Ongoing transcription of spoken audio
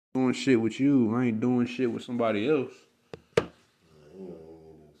doing shit with you. I ain't doing shit with somebody else. You don't even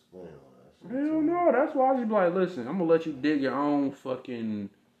need to explain all that shit to Hell me. no. That's why I just be like, listen, I'm gonna let you dig your own fucking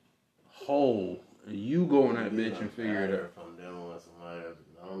hole, and you go in that bitch and figure it out. If I'm dealing with somebody else,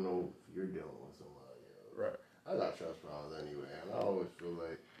 I don't know if you're dealing with somebody else. Right. I got trust problems anyway, and I always feel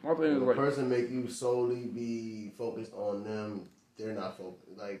like My thing is when a like, person make you solely be focused on them, they're not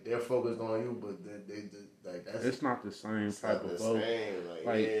focused. Like they're focused on you, but they like that's it's not the same it's type not of the folk. same.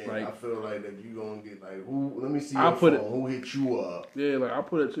 Like, I feel like if you gonna get like who, let me see I your put phone. it, Who hit you up? yeah, like I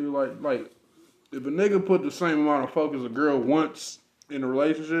put it to you like if a nigga put the same amount of focus a girl wants in a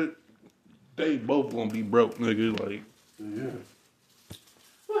relationship, they both gonna be broke, nigga. Like, Yeah.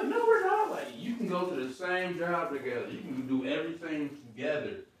 but no, we're not. Like, you can go to the same job together, you can do everything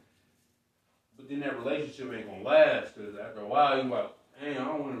together, but then that relationship ain't gonna last because after a while you like, hey, I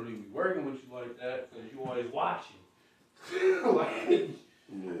don't want to really be working with you like that because you always watching. Like,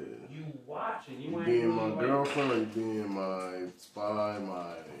 Yeah. you watching, you ain't Being really my like, girlfriend, or you being my spy,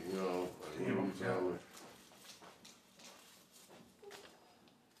 my you know, like, Damn, what you tell me?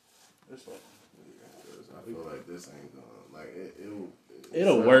 It's like, I feel like this ain't gonna like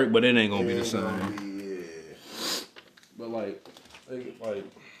it'll work, but it ain't gonna be the same. Yeah. But like, and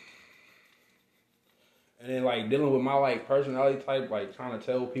then like dealing with my like personality type, like trying to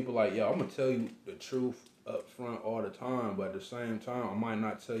tell people like, yo, I'm gonna tell you the truth up front all the time, but at the same time, I might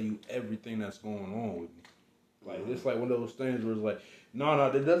not tell you everything that's going on with me. Like it's like one of those things where it's like,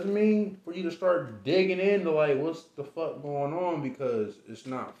 no, that doesn't mean for you to start digging into like what's the fuck going on because it's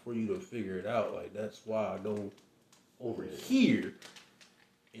not for you to figure it out. Like that's why I go over here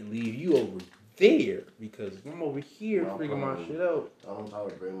and leave you over there because if I'm over here figuring my shit out. I don't try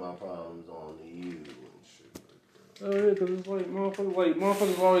to bring my problems on to you and shit like that. Oh yeah, because it's like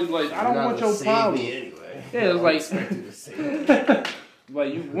motherfuckers always like, I don't You're want not your gonna problem. save me anyway. Yeah, it's I like expect you to save me.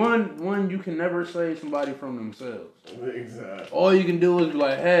 like you one you can never save somebody from themselves. Exactly. All you can do is be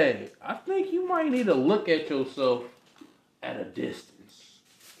like, hey, I think you might need to look at yourself at a distance.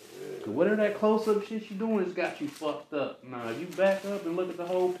 Cause whatever that close up shit you doing has got you fucked up. Now if you back up and look at the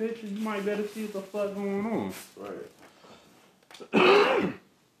whole picture, you might better see what the fuck going on. Right.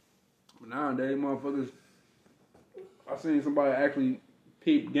 But nowadays, motherfuckers, I seen somebody actually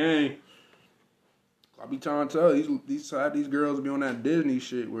peep game. I be trying to tell these girls be on that Disney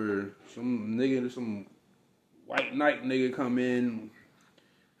shit where some white knight nigga come in,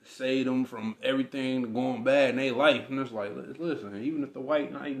 save them from everything going bad in their life, and it's like, listen, even if the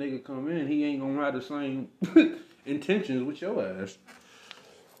white knight nigga come in, he ain't gonna have the same intentions with your ass.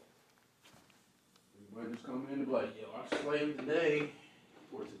 He might just come in and be like, yo, I slaved today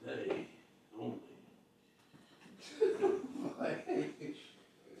for today only. Like,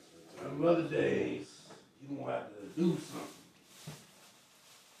 some other days, you gonna have to do something.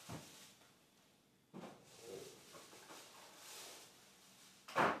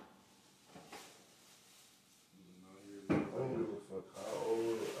 I don't give a fuck how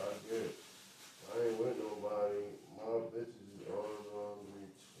old I get. I ain't with nobody. My bitches is all around me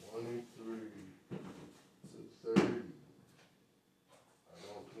 23 to 30. I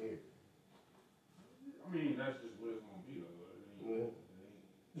don't care. I mean, that's just what it's gonna be though. Yeah.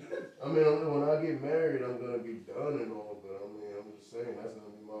 I mean, when I get married, I'm gonna be done and all, but I mean, I'm just saying that's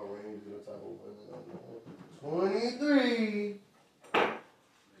gonna be my range of the type of women I'm on. 23. I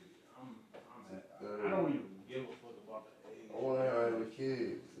don't even give a fuck about the age. I wanna have a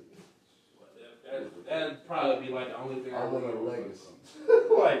kid. That'd probably be like the only thing I want a legacy.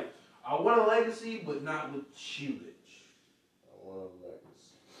 Like, I want a legacy, but not with you, bitch. I want a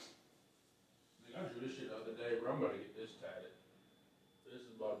legacy. Nigga, I drew this shit the other day, bro. I'm about to get this tatted. This is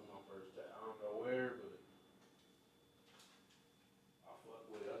about to be my first tat. I don't know where, but I fuck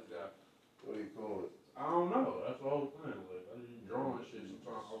with it. I just got. What do you call it? I don't know. That's the whole thing. Like, I just drawing shit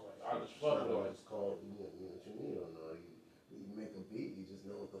sometimes. I was like, I just fuck with it. It's called, you know what you mean, don't know. You make a beat, you just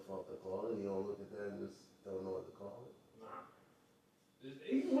know what the fuck to call it. You don't look at that and just don't know what to call it. Nah.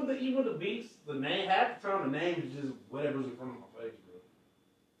 Even with the beats, the name, half the time the name is just whatever's in front of my face, bro.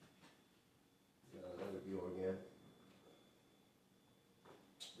 Yeah, that would be organic.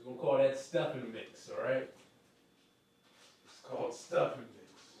 We're gonna call that stuffing mix, alright? It's called stuffing mix.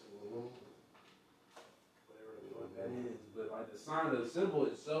 Whatever the fuck that is. But like the sign of the symbol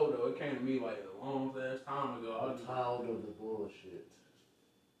itself though, it came to me like a long ass time ago. I'm tired of the bullshit.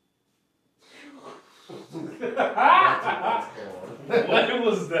 What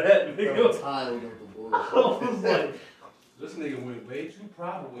was that, nigga? I'm tired of the bullshit. I was like, this nigga went way too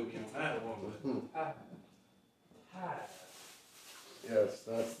proper with me on that one. Yes,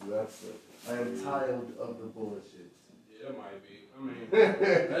 that's it. I am tired of the bullshit. Yeah, It might be. I mean,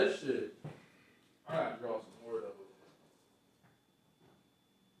 that shit. I gotta draw some more of it.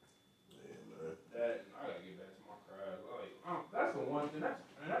 Yeah, man. That I gotta get back to my craft. Like, that's the one thing.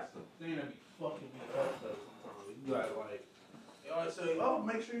 That's the thing that be fucking me up though. Sometimes you gotta like, they always say, "Oh,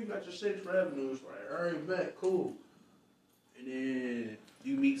 make sure you got your 6 revenues right." All right, bet, cool. And then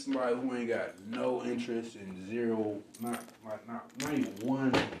you meet somebody who ain't got no interest and zero, not even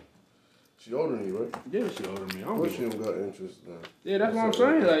one. She older than you, right? Yeah, she older than me. I Of don't course she give don't got interest then. Yeah, that's what I'm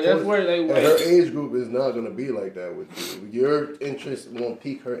saying. Like, that's where they And like. her age group is not gonna be like that with you. Your interest won't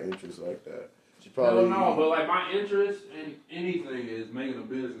pique her interest like that. She probably No, but like my interest in anything is making a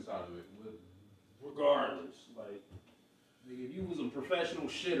business out of it, regardless. Like, if you was a professional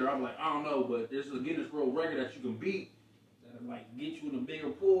shitter, I'm like, I don't know, but there's a Guinness World Record that you can beat that'll like get you in a bigger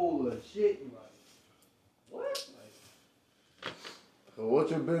pool of shit. And like, what? Like, So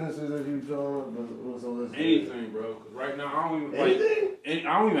what's your businesses that you doing? anything, bro. Cause right now I don't even Anything?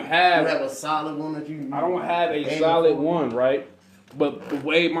 I don't even have. You have a solid one that you. I don't have a solid one, right? But the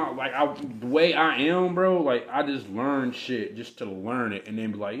way the way I am, bro, like I just learn shit just to learn it, and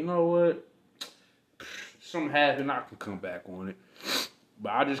then be like, you know what? Something happened, I can come back on it.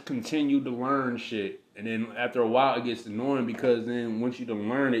 But I just continue to learn shit, and then after a while, it gets annoying because then once you done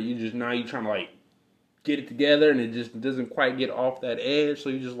learn it, you trying to like get it together, and it just doesn't quite get off that edge. So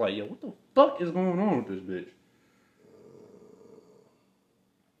you just like, yo, what the fuck is going on with this bitch?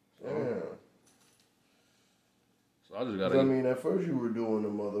 Yeah. So I just gotta. I mean, at first you were doing the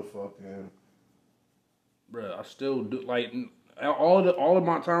motherfucking. Bruh, I still do like all of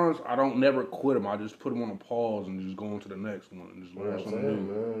my times. I don't never quit them. I just put them on a pause and just go on to the next one and just learn something new.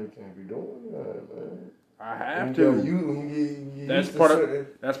 Man, you can't be doing that, man. I have to. You that's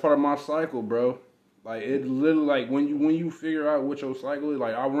part of my cycle, bro. Like it literally like when you figure out what your cycle is.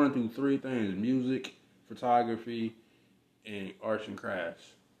 Like I run through 3 things: music, photography, and arts and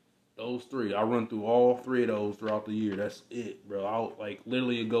crafts. Those 3. I run through all 3 of those throughout the year. That's it, bro. I'll like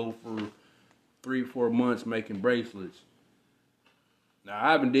literally go for 3-4 months making bracelets. Now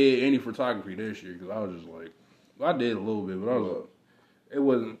I haven't did any photography this year because I was just like, I did a little bit, but it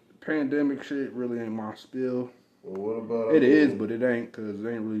wasn't pandemic shit. Really ain't my spill. Well, what about it is, but it ain't because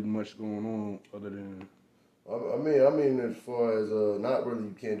there ain't really much going on other than. I mean, as far as not really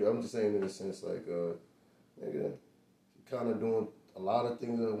you can't do. I'm just saying in a sense like, nigga, you're kind of doing a lot of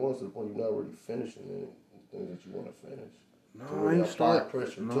things at once to the point you're not really finishing the things that you want to finish. No, so I ain't start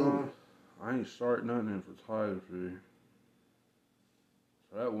pressure too. I ain't start nothing in photography.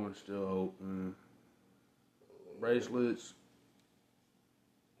 So that one's still open. Bracelets.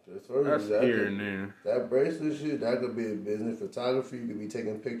 That's here and there. That bracelet shit, that could be a business. Photography, you could be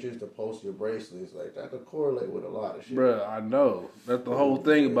taking pictures to post your bracelets. Like, that could correlate with a lot of shit. Bruh, I know. That's the whole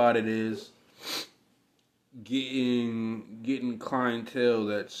thing about it is getting clientele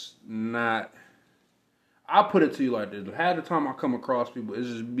that's not. I'll put it to you like this. Half the time I come across people, it's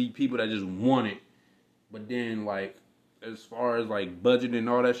just be people that just want it. But then, like, as far as, like, budget and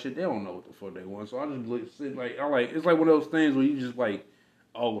all that shit, they don't know what the fuck they want. So I just sit, like, it's like one of those things where you just, like,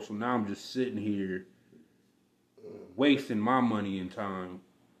 oh, so now I'm just sitting here wasting my money and time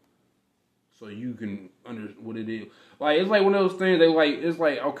so you can understand what it is. Like, it's like one of those things, it's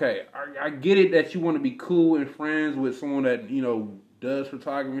like, okay, I get it that you want to be cool and friends with someone that, you know, does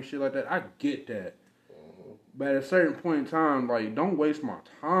photography and shit like that. I get that. But at a certain point in time, like, don't waste my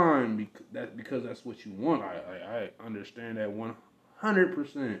time because that's what you want. I understand that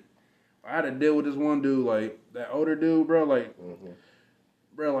 100%. I had to deal with this one dude, like, that older dude, bro, like,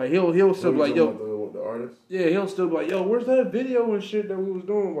 bro, like, he'll still be like, yo. The artist? Yeah, he'll still be like, yo, where's that video and shit that we was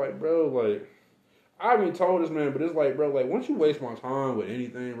doing? Like, bro, like, I haven't told this man, but it's like, bro, like, once you waste my time with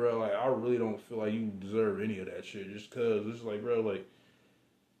anything, bro, like, I really don't feel like you deserve any of that shit just because it's like, bro, like,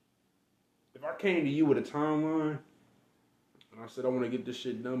 if I came to you with a timeline and I said I want to get this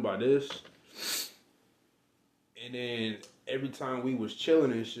shit done by this, and then every time we was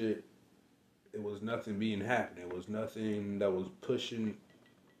chilling and shit, it was nothing being happening. It was nothing that was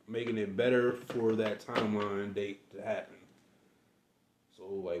making it better for that timeline date to happen. So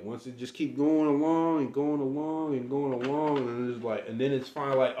like once it just keep going along and going along and going along, and it's like, and then it's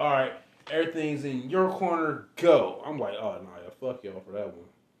finally like, all right, everything's in your corner, go. I'm like, oh nah, yeah, fuck y'all for that one.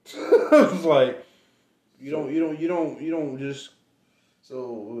 It's like you don't just. So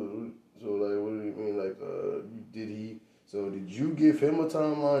like, what do you mean? Like, did you give him a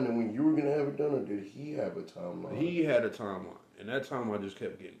timeline, and when you were gonna have it done, or did he have a timeline? He had a timeline, and that timeline just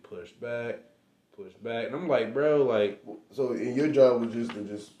kept getting pushed back, and I'm like, bro, like. So, and your job was just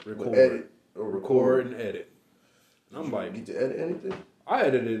to record, record and edit. And I'm like, get to edit anything? I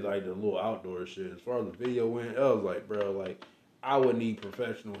edited like the little outdoor shit. As far as the video went, I was like, bro, like I would need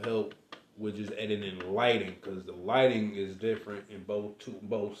professional help with just editing lighting because the lighting is different in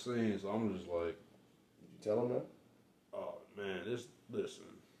both scenes. So I'm just like, You tell him that? oh man, listen.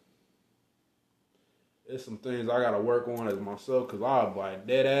 There's some things I gotta work on as myself because I'm like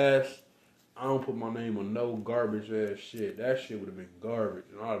dead ass. I don't put my name on no garbage ass shit. That shit would have been garbage,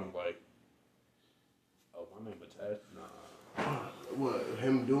 and I'd been like, oh, my name attached. Nah. What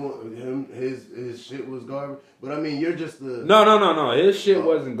his shit was garbage? But I mean, you're just the No. His shit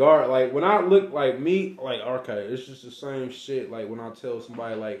wasn't garbage. Like when I look like me, like okay, it's just the same shit. Like when I tell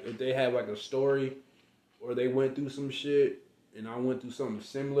somebody like if they have like a story or they went through some shit and I went through something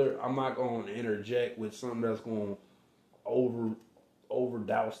similar, I'm not gonna interject with something that's gonna over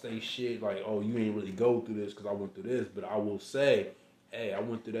douse they shit. Like oh, you ain't really go through this because I went through this, but I will say, hey, I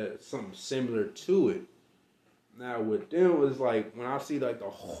went through that something similar to it. Now with them, it's like when I see like the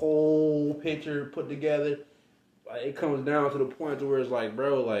whole picture put together, like it comes down to the point to where it's like,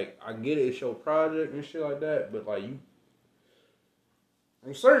 bro, like I get it, it's your project and shit like that, but like you,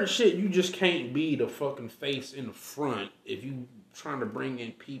 on certain shit, you just can't be the fucking face in the front if you trying to bring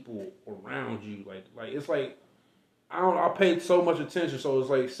in people around you. Like it's like I paid so much attention, so it's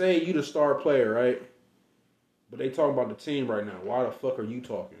like say you the star player, right? But they talking about the team right now. Why the fuck are you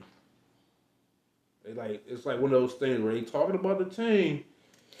talking? They like it's like one of those things where they talking about the team,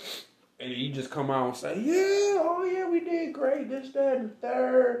 and you just come out and say, "Yeah, oh yeah, we did great, this, that, and the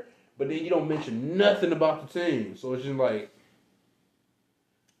third," but then you don't mention nothing about the team. So it's just like,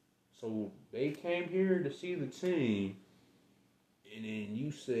 so they came here to see the team, and then you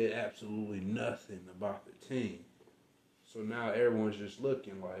said absolutely nothing about the team. So now everyone's just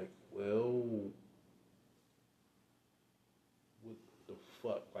looking like, well,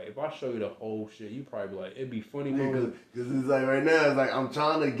 fuck. Like, if I show you the whole shit, you probably be like, it'd be funny because it's like right now, it's like I'm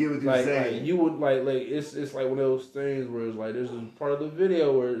trying to get what you're saying. Like, you would like it's like one of those things where it's like there's a part of the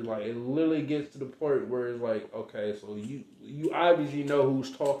video where it's like it literally gets to the point where it's like, okay, so you obviously know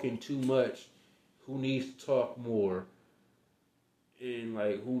who's talking too much, who needs to talk more, and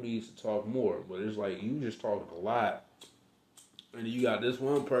like who needs to talk more. But it's like you just talking a lot, and you got this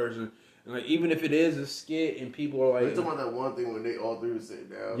one person. And like even if it is a skit and people are like, you talking about that one thing when they all three were sitting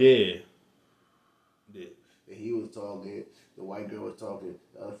down? Yeah. And he was talking, the white girl was talking,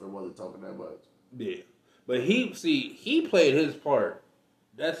 the other friend wasn't talking that much. Yeah. But he played his part.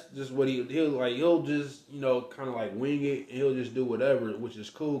 That's just what he'll just, kind of like wing it and he'll just do whatever, which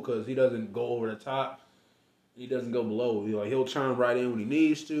is cool because he doesn't go over the top. He doesn't go below. He'll chime right in when he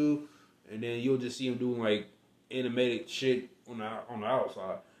needs to, and then you'll just see him doing like animated shit on the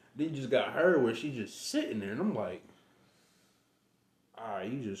outside. Then you just got her where she's just sitting there, and I'm like, alright,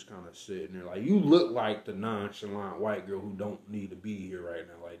 you just kind of sitting there. Like, you look like the nonchalant white girl who don't need to be here right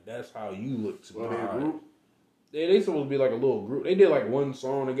now. Like, that's how you look to me. Group? They supposed to be like a little group. They did like one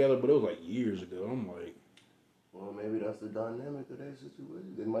song together, but it was like years ago. I'm like, well, maybe that's the dynamic of their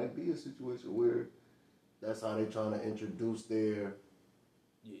situation. There might be a situation where that's how they're trying to introduce them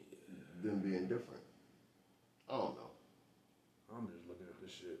being different. I don't know. I'm just looking at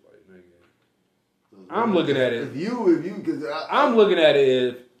this shit like, nigga. I'm looking at it. I'm looking at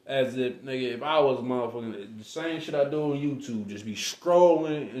it as if, nigga, if I was a motherfucking, the same shit I do on YouTube, just be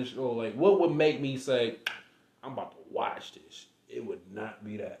scrolling and shit, like, what would make me say, I'm about to watch this? It would not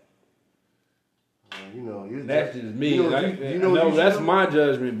be that. That's just me. That's my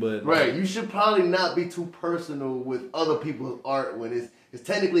judgment, but right, you should probably not be too personal with other people's art when it's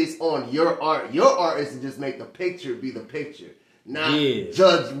technically it's on your art. Your art is to just make the picture be the picture, not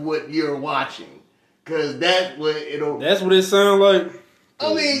judge what you're watching, because that's what it'll. That's what it sounds like.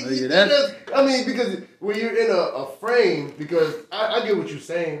 I mean, because when you're in a frame, because I get what you're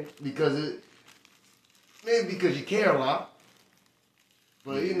saying, because maybe because you care a lot,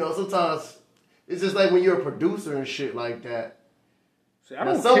 but sometimes. It's just like when you're a producer and shit like that. See,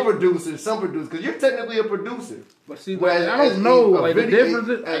 some producers, because you're technically a producer. But see, I don't know. Like the difference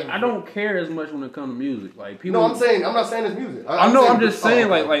is, I don't care as much when it comes to music. Like people. No, I'm not saying it's music. I'm just saying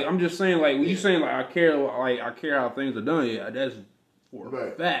when you saying like I care how things are done. Yeah, that's for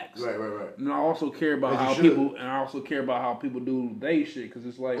facts. Right. And I also care about how people do they shit because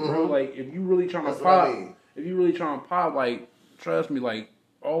it's like, bro, like if you really trying to pop, like trust me, like.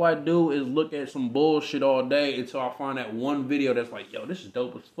 All I do is look at some bullshit all day until I find that one video that's like, yo, this is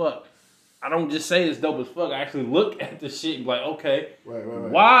dope as fuck. I don't just say it's dope as fuck. I actually look at the shit and be like, okay,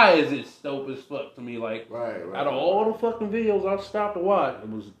 why is it dope as fuck to me? Like, out of all the fucking videos I stopped to watch, it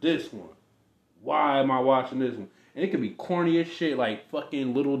was this one. Why am I watching this one? And it could be corny as shit, like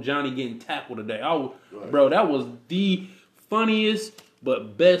fucking Little Johnny getting tackled today. Bro, that was the funniest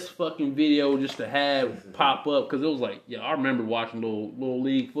But best fucking video just to have pop up, because it was like, yeah, I remember watching little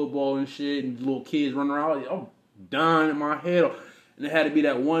league football and shit, and little kids running around. I'm dying in my head. And it had to be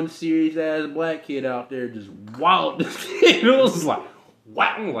that one serious ass black kid out there just wild. It was like,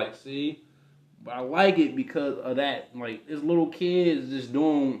 wow. I'm like, see, but I like it because of that. Like, it's little kids just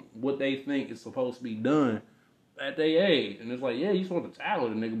doing what they think is supposed to be done at their age. And it's like, yeah, you supposed to tackle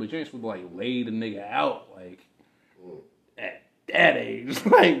the nigga, but you ain't supposed to like lay the nigga out like at that age.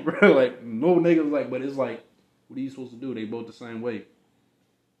 Like, bro, like no niggas like, but it's like, what are you supposed to do? They both the same weight.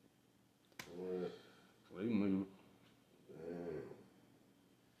 Like, nigga.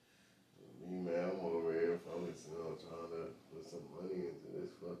 Man, I'm over here focusing on trying to put some money into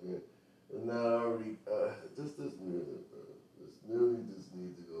this fucking. And now I already, just this music, bro. This really just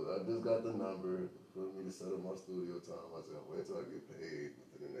needs to go. I just got the number for me to set up my studio time. I said, I'll wait till I get paid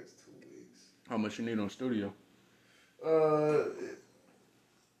within the next 2 weeks. How much you need on studio?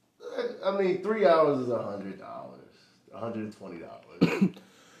 I mean, 3 hours is $100, $120. You know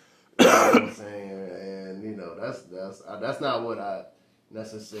what I'm saying? And, you know, that's not what I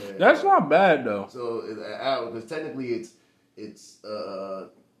necessarily. That's not bad though. So it's an hour because technically it's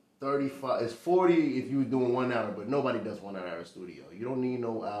 35. It's 40 if you're doing 1 hour, but nobody does 1 hour studio. You don't need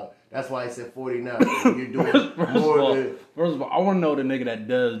no hour. That's why I said 40 now. You're doing more than. First of all, I want to know the nigga that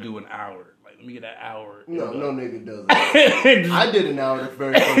does do an hour. Like, let me get that hour. No nigga does it. I did an hour the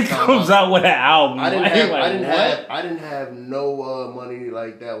very first time. Comes out with an album. I didn't have no money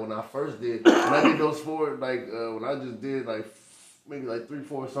like that when I first did. When I did those four, like when I just did like maybe like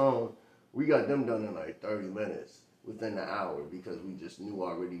 3-4 songs, we got them done in like 30 minutes within the hour because we just knew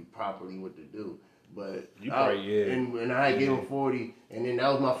already properly what to do. But and I gave him 40, and then that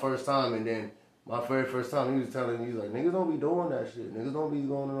was my first time, and then my very first time he was telling me, he was like, niggas don't be doing that shit. Niggas don't be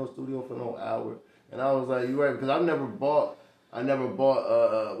going to no studio for no hour. And I was like, you right, because I've never bought I've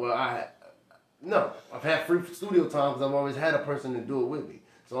had free studio time because I've always had a person to do it with me.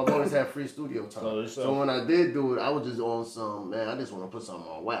 So I've always had free studio time. So when I did do it, I was just on some, man, I just want to put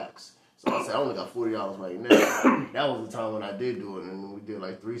something on wax. So I said, I only got $40 right now. That was the time when I did do it. And we did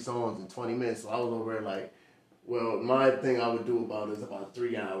like 3 songs in 20 minutes. So I was over there like, well, my thing I would do about it is about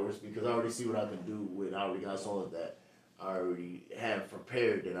 3 hours because I already see what I can do with, I already got songs that I already have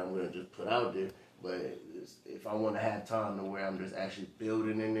prepared that I'm going to just put out there. But if I want to have time to where I'm just actually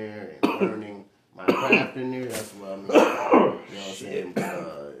building in there and learning my craft in there, that's what I mean. You know what I'm saying?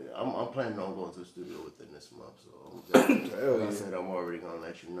 I'm planning on going to the studio within this month, so like I said, I'm already gonna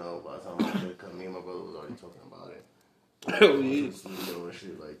let you know by the time I should come. Me and my brother was already talking about it. Hell yeah. Studio and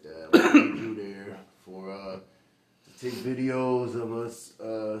shit like that. We need you there for to take videos of us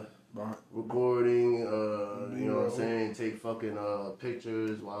recording. You know what I'm saying? Take fucking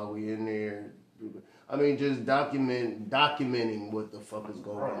pictures while we in there. I mean, just documenting what the fuck is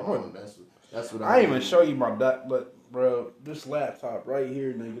going on. That's what I ain't even show you my but bro, this laptop right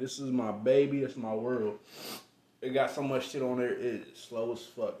here, nigga, this is my baby, it's my world. It got so much shit on there, it's slow as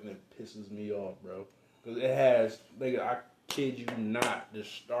fuck, and it pisses me off, bro. Because it has, nigga, I kid you not, not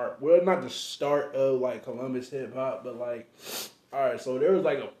the start of, like, Columbus hip-hop, but, like, alright, so there was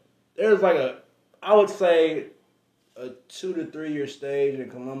like a, I would say, a 2 to 3 year stage in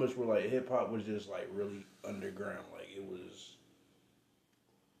Columbus where, like, hip-hop was just, like, really underground. Like, it was,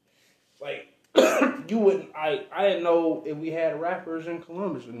 like, you wouldn't. I didn't know if we had rappers in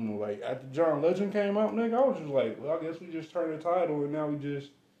Columbus anymore. Like after John Legend came out, nigga, I was just like, well, I guess we just turned the title and now we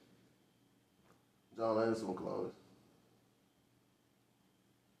just. John Legend's from Columbus.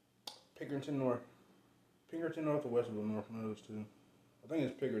 Pinkerton North or Westville North, one of those two. I think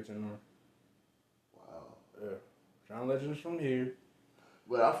it's Pinkerton North. Wow. Yeah, John Legend's from here.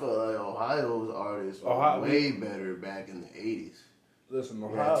 But I feel like Ohio's artists were way better back in the 80s. Listen,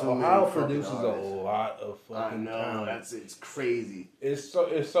 Ohio produces a lot of fucking talent. It's crazy. It's so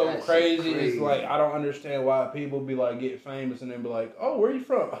crazy. It's like I don't understand why people be like get famous and then be like, oh, where you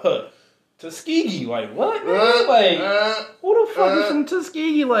from? Tuskegee. Like what? Like who the fuck is from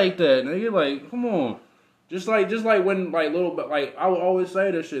Tuskegee like that? Nigga, like come on. Just like when like little like I would always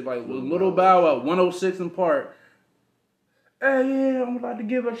say this shit like Little Bow Wow 106 in Park. Hey yeah, I'm about to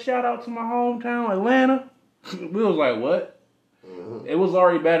give a shout out to my hometown Atlanta. We was like what? Mm-hmm. It was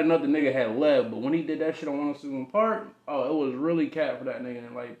already bad enough the nigga had left, but when he did that shit on 106 Park, oh, it was really cat for that nigga.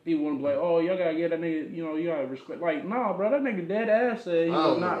 And like people want to be like, oh, y'all gotta get that nigga, you know, you gotta respect. Like, nah, bro, that nigga dead ass said he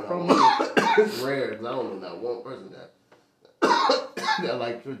was not from here. It's rare because I don't know not one person that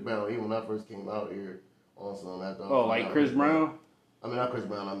like Chris Brown. Even when I first came out here on some after. Oh, like Chris Brown. I mean, not Chris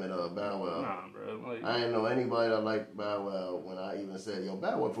Brown. I meant Bow Wow. Nah, bro. Like, I didn't know anybody that liked Bow Wow when I even said, yo,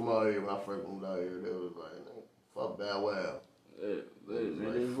 Bow Wow from out here. When I first moved out here, they was like, fuck Bow Wow.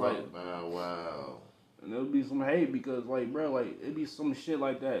 It's like Bow Wow. And there'll be some hate because, like, bro, like, it'd be some shit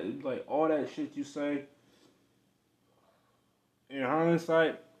like that. It'd be like all that shit you say. In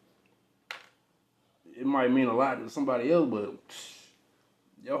hindsight, it might mean a lot to somebody else, but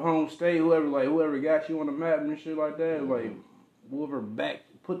your home state, whoever got you on the map and shit like that, like, whoever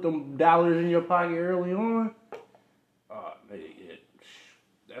put them dollars in your pocket early on,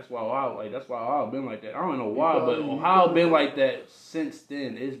 that's why I've been like that. I don't know why, but Ohio been like that since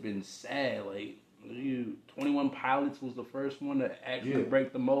then. It's been sad. Like, 21 Pilots was the first one to actually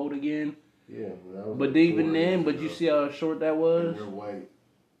break the mold again. Yeah, but even then, you see how short that was. And they're white.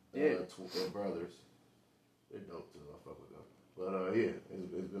 They're brothers. They're dope too. I fuck with them. But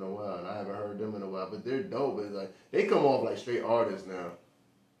it's been a while, and I haven't heard them in a while. But they're dope. It's like they come off like straight artists now.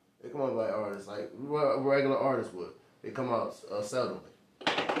 They come off like artists, like regular artists would. They come out seldom.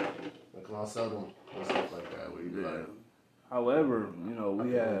 They come out seldom and stuff like that. Where you be like, however, we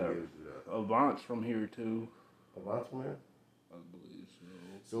have Avance from here too. Avance from here? I believe so.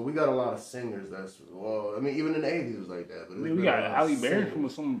 So we got a lot of singers. Even in the 80s it was like that. But we got Halle Berry from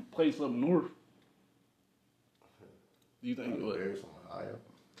some place up north. Do you think Halle Berry's from Ohio?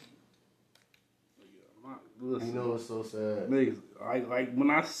 Listen, you know what's so sad? Niggas, like when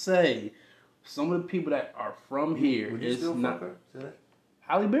I say some of the people that are from here, would you still fuck her today?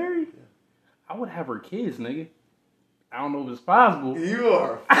 Halle Berry? Yeah. I would have her kids, nigga. I don't know if it's possible. You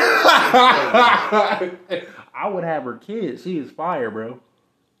are. I would have her kids. She is fire, bro.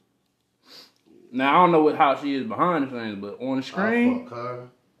 Now, I don't know how she is behind the scenes, but on the screen. I fuck her.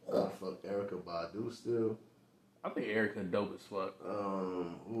 I fuck Erykah Badu still. I think Erykah dope as fuck.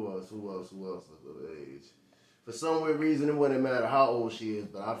 Who else is of age? For some weird reason, it wouldn't matter how old she is,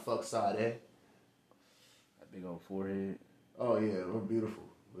 but I'd fuck Sade. That big old forehead. Oh, yeah, we're beautiful.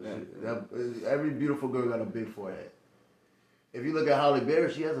 Every beautiful girl got a big forehead. If you look at Halle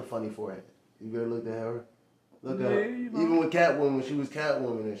Berry, she has a funny forehead. You ever looked at her? Look at her. Even with Catwoman, when she was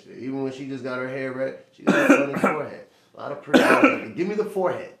Catwoman and shit. Even when she just got her hair red, she got a funny forehead. A lot of pretty forehead. Give me the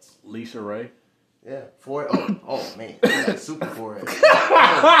foreheads. Lisa Ray. Yeah, forehead. Oh man, she got super forehead. Right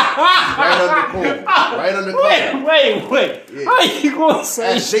under corn. Wait. Yeah. How you gonna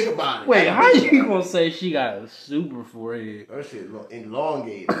say? Think about it. Wait, how you gonna say she got a super forehead? Her shit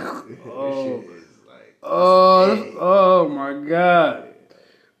elongated. Her shit is like. Oh my god.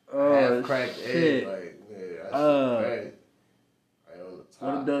 Half cracked egg, like that's crazy. Right on the top.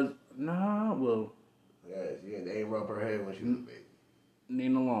 What it does? Nah, well. Yeah, they ain't rub her head when she was a baby.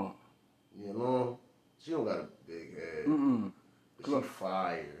 Nina Long. Nina Long, she don't got a big head. But she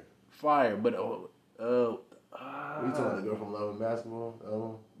fire, but What you talking about, the girl from Love and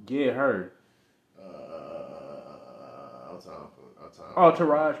Basketball? Yeah, her. I'm talking. Oh,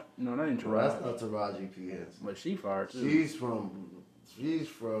 Taraji. No, that ain't Taraji. That's not Taraji P. Henson. But she fire too. She's from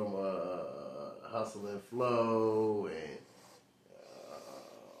Hustle and Flow and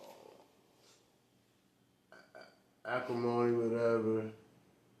Acrimony, whatever.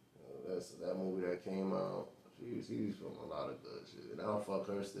 That's that movie that came out. She's from a lot of good shit, and I'll fuck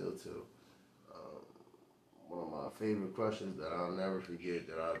her still too. One of my favorite crushes that I'll never forget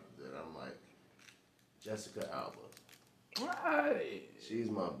that I'm like Jessica Alba. Right. She's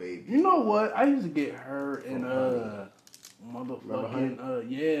my baby. You know what? I used to get her in motherfucking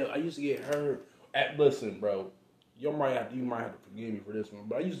I used to get her at listen, bro. You might have to forgive me for this one,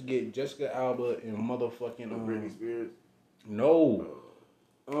 but I used to get Jessica Alba in motherfucking Britney Spears. No.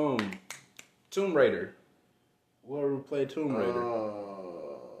 Tomb Raider. Whoever played Tomb Raider.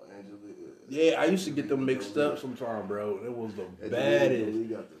 Angelina. Yeah, I used to get them mixed up sometime, bro. It was the baddest. You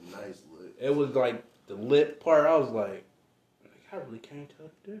got the nice lip. It was like the lip part. I was like, I really can't tell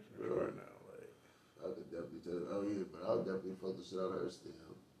the difference right now. Like, I could definitely tell. Oh yeah, but I'll definitely fuck the shit out of her still.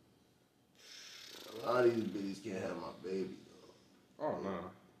 A lot of these bitches can't have my baby though. Oh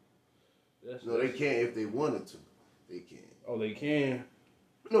no. No, they can't if they wanted to. They can't. Oh, they can.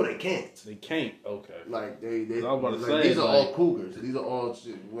 No, they can't. They can't. Okay. Like they I was about to like, say, these are all cougars. These are all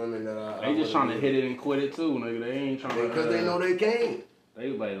women that They just trying to hit it and quit it too, nigga. They ain't trying to. Because they know they can't.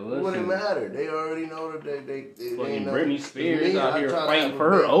 They like, listen. It wouldn't matter. They already know that they fucking Britney Spears out here fighting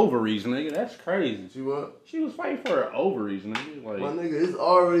for her ovaries, nigga. That's crazy. She what? She was fighting for her ovaries, nigga. Like, my nigga, it's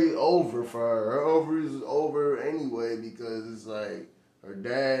already over for her. Her ovaries is over anyway because it's like her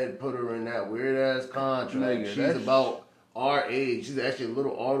dad put her in that weird ass contract. Nigga, she's about our age. She's actually a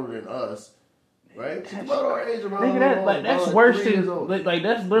little older than us. Right? She's about our age, around. Nigga, that's worse than like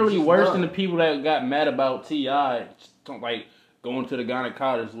that's literally worse than the people that got mad about T.I. like going to the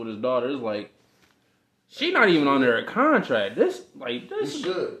gynecologist with his daughter. It's like she not even under a contract. This You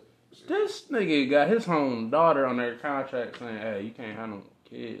should. This nigga got his own daughter on their contract saying, hey, you can't have no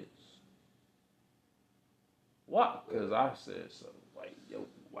kids. What? Because I said so. Like, yo,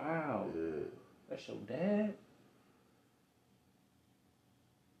 wow. Yeah. That's your dad?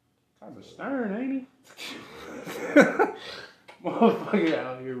 Kind of stern, ain't he? Motherfucker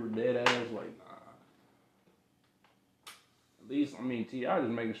out here with dead ass, like, nah. At least, I mean, T.I.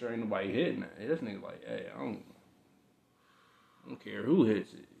 just making sure ain't nobody hitting it. This nigga like, hey, I don't care who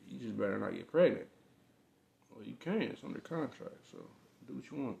hits it. You just better not get pregnant. Well, you can. It's under contract, so do what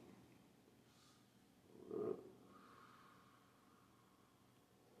you want.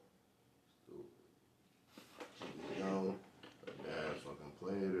 Young, her dad fucking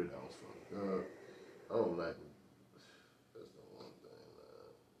played her. That was fucked up. I don't like it. That's the one thing,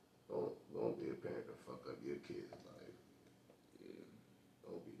 man. Don't be a parent to fuck up your kid's life. Yeah.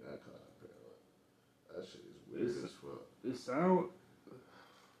 Don't be that kind of parent. That shit is weird as fuck. It sound.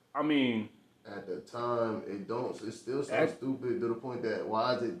 I mean, at the time, it still sounds stupid to the point that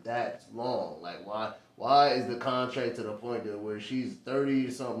why is it that long? Like why is the contract to the point that where she's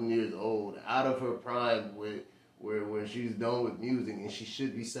 30 something years old, out of her prime, where she's done with music and she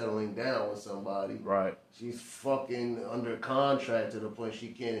should be settling down with somebody. Right. She's fucking under contract to the point she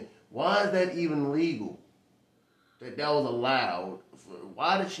can't. Why is that even legal? That was allowed.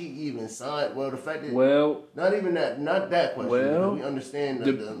 Why did she even sign? Well, the fact that not even that, not that question. Well, we understand.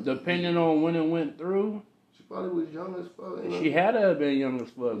 Depending on when it went through, she probably was young as fuck. She had to have been young as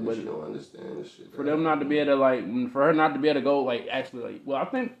fuck, yeah, but she don't understand this shit. For them not to be able to for her not to be able to go actually well, I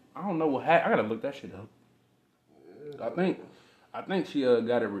don't know what I gotta look that shit up. Yeah, I think she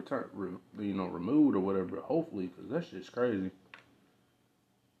got it removed or whatever. Hopefully, because that shit's crazy.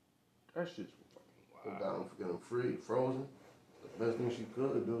 That shit's. Put down for getting free, frozen. The best thing she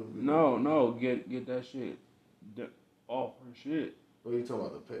could do. No, get that shit off her shit. What are you talking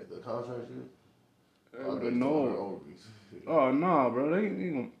about? The contract shit? No. Oh no, bro. They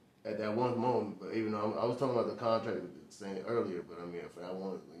ain't. At that one moment, but even though I was talking about the contract saying earlier, but I mean for that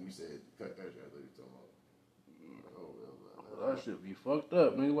one when you said cut that shit, I thought you were talking about. That shit be fucked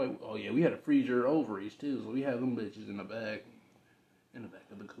up, man. Like, oh yeah, we had to freeze your ovaries too, so we have them bitches in the back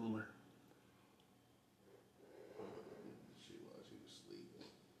of the cooler.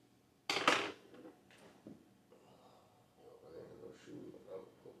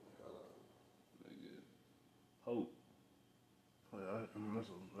 Hope.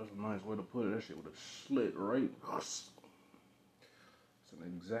 That's a nice way to put it. That shit would have slit right. It's an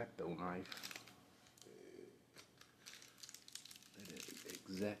X-Acto knife.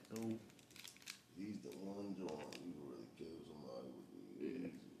 X-Acto. These the ones on you really kill somebody with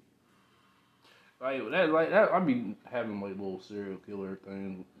these. Like that. I be having like little serial killer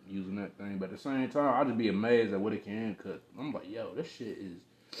thing, using that thing, but at the same time, I just be amazed at what it can cut. I'm like, yo, this shit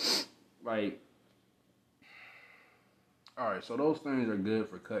is like. Alright, so those things are good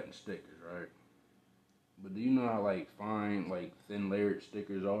for cutting stickers, right? But do you know how fine thin layered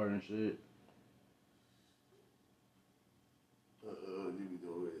stickers are and shit?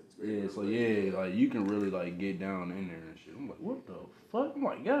 You can really get down in there and shit. I'm like, what the fuck? I'm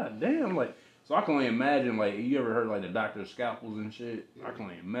like, god damn, so I can only imagine you ever heard the doctor's scalpels and shit? Yeah. I can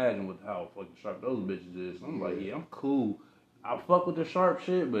only imagine how fucking sharp those bitches is. So I'm like, yeah, I'm cool. I fuck with the sharp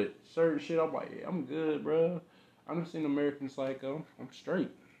shit, but certain shit I'm like, yeah, I'm good, bro. I done seen American Psycho. I'm straight.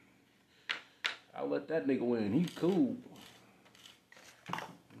 I'll let that nigga win. He cool. That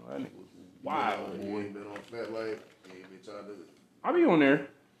nigga was wild, boy. You ain't been on Fat Life. You ain't been trying to. I be on there.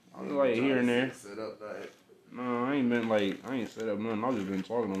 I be here and there. Set up that. No, I ain't been I ain't set up nothing. I just been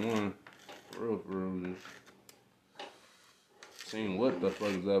talking to one. For real. Just seeing what the fuck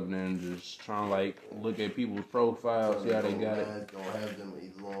is up there and just trying to look at people's profiles, see how they got it. Don't have them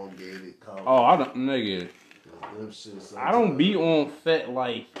elongated comments. Oh, I don't, nigga. I don't be on Fat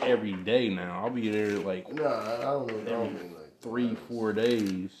Life every day now. I'll be there I don't know. Every 3-4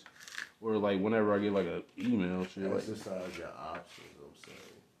 days. Or whenever I get a email shit. Exercise your options, I'm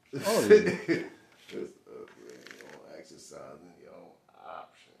saying. Oh yeah. Just exercising your own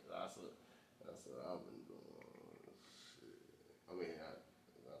options. That's what I've been doing. Shit. I mean,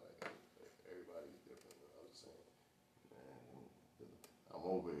 everybody's different. But I'm saying, man, I'm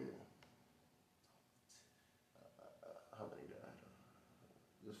over here. How many did I have?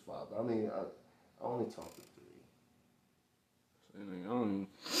 Just 5. I mean, I only talked to 3.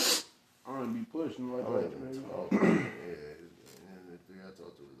 I don't be pushing like that. Yeah, and the 3 I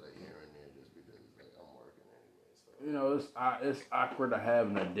talked to was here and there just because I'm working anyway. So. It's awkward to have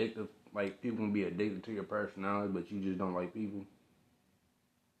an addictive, people can be addicted to your personality, but you just don't like people.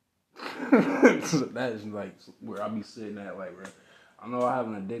 So that is where I be sitting at, bro. I know I have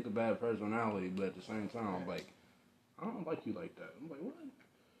an addictive bad personality, but at the same time, I'm like, I don't like you like that. I'm like, what?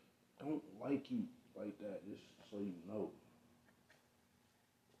 Don't like you like that, just so you know.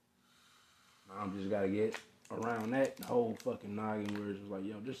 I'm just gotta get around that whole fucking noggin where it's just like,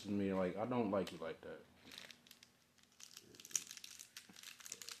 yo, this is me. Like, I don't like you like that.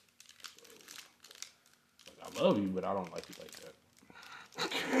 Like, I love you, but I don't like you like that.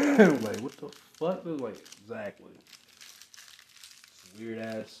 Like, what the fuck? Like, exactly. It's weird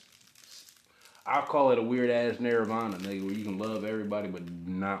ass. I call it a weird ass nirvana, nigga, where you can love everybody but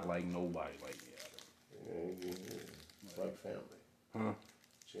not like nobody. Like, yeah. It's like family. Huh?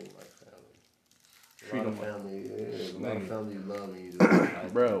 Treat like family. Treat A lot them of family, yeah. A lot of nigga. family you love me. You just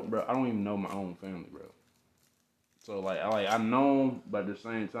like Bro, I don't even know my own family, bro. So like I know them, but at the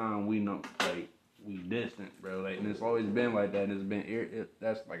same time we know like we distant, bro. Like, and it's always been like that. And it's been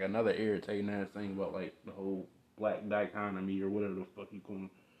that's like another irritating ass thing about like the whole black dichotomy or whatever the fuck you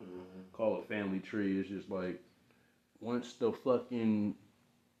call it, family tree. It's just like once the fucking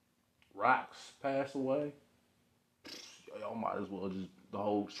rocks pass away, y'all might as well just the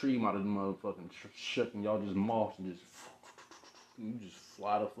whole tree might as motherfucking shook and y'all just moss and just you just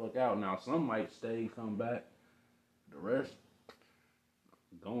fly the fuck out. Now some might stay, come back. The rest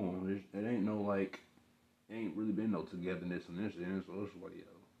gone. It ain't no like, it ain't really been no togetherness in this end. So it's like, yo,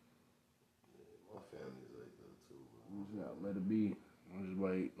 my family's like that too. you just gotta let it be. I'm just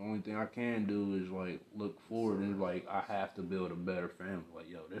like, the only thing I can do is like look forward and like I have to build a better family. Like,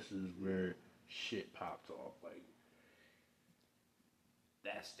 yo, this is where shit pops off. Like,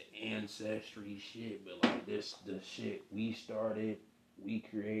 that's the ancestry shit, but like this the shit we started, we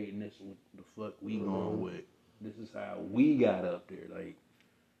created, and this is what the fuck we going with. This is how we got up there. Like,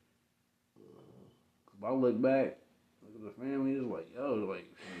 if I look back, look at the family, it's like, yo, like,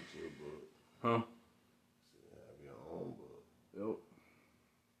 huh? Have your own book. Yep.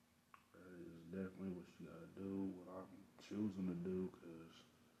 That is definitely what you gotta do, what I'm choosing to do, because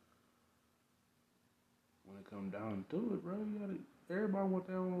when it comes down to it, bro, you gotta, everybody want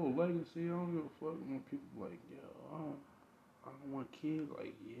their own little legacy. I don't give a fuck when people like, yo, I don't want kids.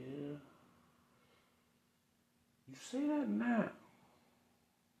 Like, yeah. You say that now.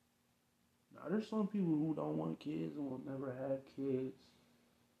 Now, there's some people who don't want kids and will never have kids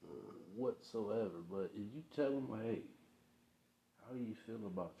whatsoever. But if you tell them, like, hey, how do you feel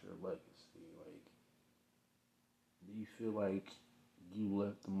about your legacy? Like, do you feel like you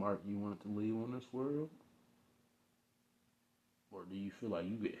left the mark you wanted to leave on this world? Or do you feel like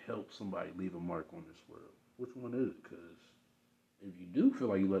you could help somebody leave a mark on this world? Which one is it? Because if you do feel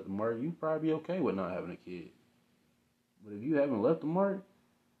like you left the mark, you probably be okay with not having a kid. But if you haven't left a mark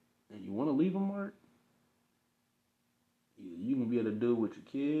and you want to leave a mark, either you can be able to do it with your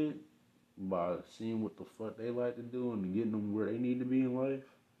kid by seeing what the fuck they like to do and getting them where they need to be in life,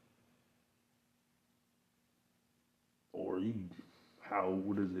 or you,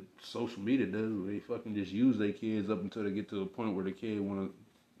 what is it, social media does, they fucking just use their kids up until they get to the point where the kid want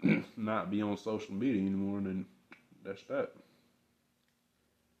to not be on social media anymore, and then that's that.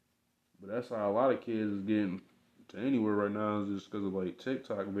 But that's how a lot of kids is getting to anywhere right now, is just because of like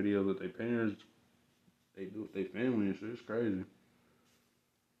TikTok videos that their parents, they do with their family and shit. It's crazy.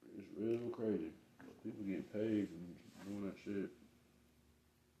 It's real crazy. People getting paid for doing that shit.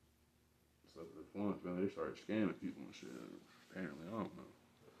 Except for the Florence family, they started scamming people and shit. Apparently, I don't know.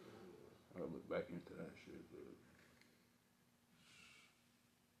 I gotta look back into that shit, but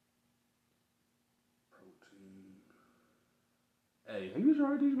protein. Hey, have you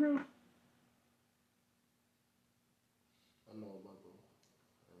tried these, bro? I know about them.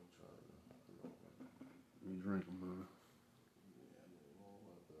 I ain't tried them. You drink them, man. Yeah, I know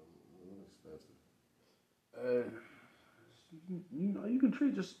about them. They're expensive. You know, you can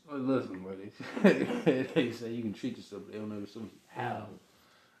treat yourself. Listen, buddy. They say you can treat yourself, but they don't know how.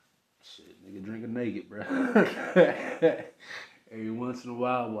 Shit, nigga, drinking naked, bro. Every once in a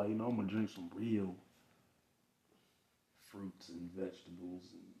while, like, you know, I'm gonna drink some real fruits and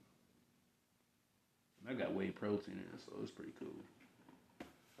vegetables, and I got whey protein in it, so it's pretty cool.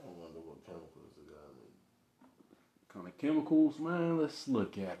 I wonder what chemicals they got in it. Kind of chemicals, man. Let's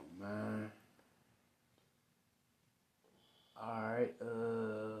look at them, man. All right,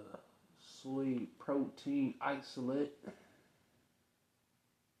 soy protein isolate.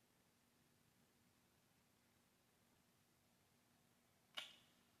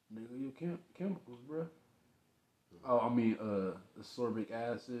 Nigga, your chemicals, bro. Oh, I mean, ascorbic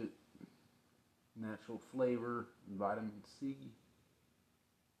acid, natural flavor, vitamin C.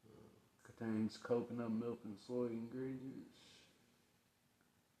 Contains coconut milk and soy ingredients.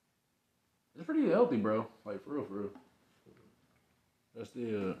 It's pretty healthy, bro. Like, for real, for real. That's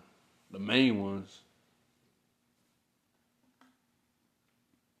the main ones.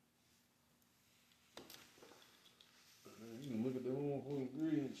 You can look at the whole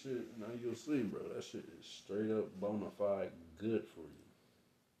ingredient shit, and now you'll see, bro. That shit is straight up bona fide good for you.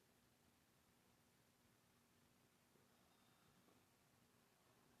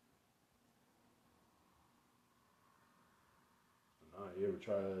 Nah, you ever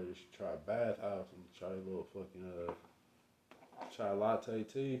try bathhouse and try a little fucking chai latte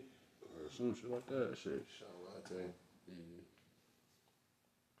tea or some shit like that? Shit. Chai latte. Yeah.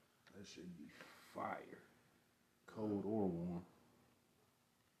 That shit be fire. Cold or warm.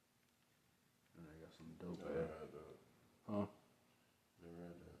 And I got some dope Never ass. had that. Huh? Never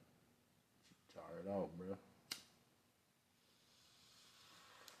had that. Try it out, bro.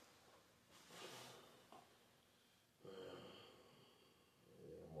 Yeah,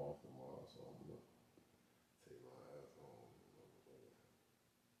 I'm off tomorrow, so I'm gonna take my ass home.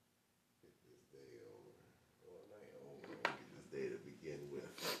 Get this day over. Well, night over. Get this day to begin with.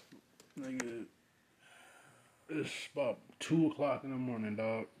 Nigga, it's about 2 o'clock in the morning,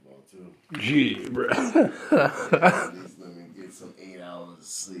 dog. About to. Yeah, bro. At least let me get some 8 hours of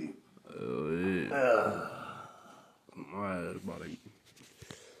sleep. Oh, yeah. My ass about to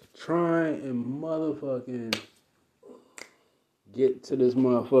try and motherfucking get to this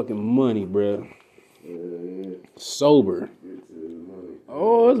motherfucking money, bro. Yeah. Sober. Get to the money.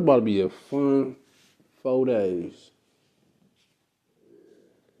 Oh, it's about to be a fun 4 days.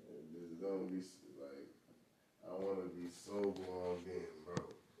 It's gonna be like, I wanna be sober on being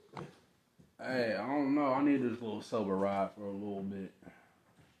broke. Hey, I don't know. I need this little sober ride for a little bit.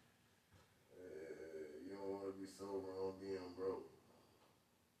 You don't wanna be sober on being broke.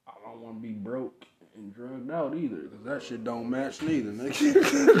 I don't want to be broke and drugged out either, because that shit don't match neither, nigga.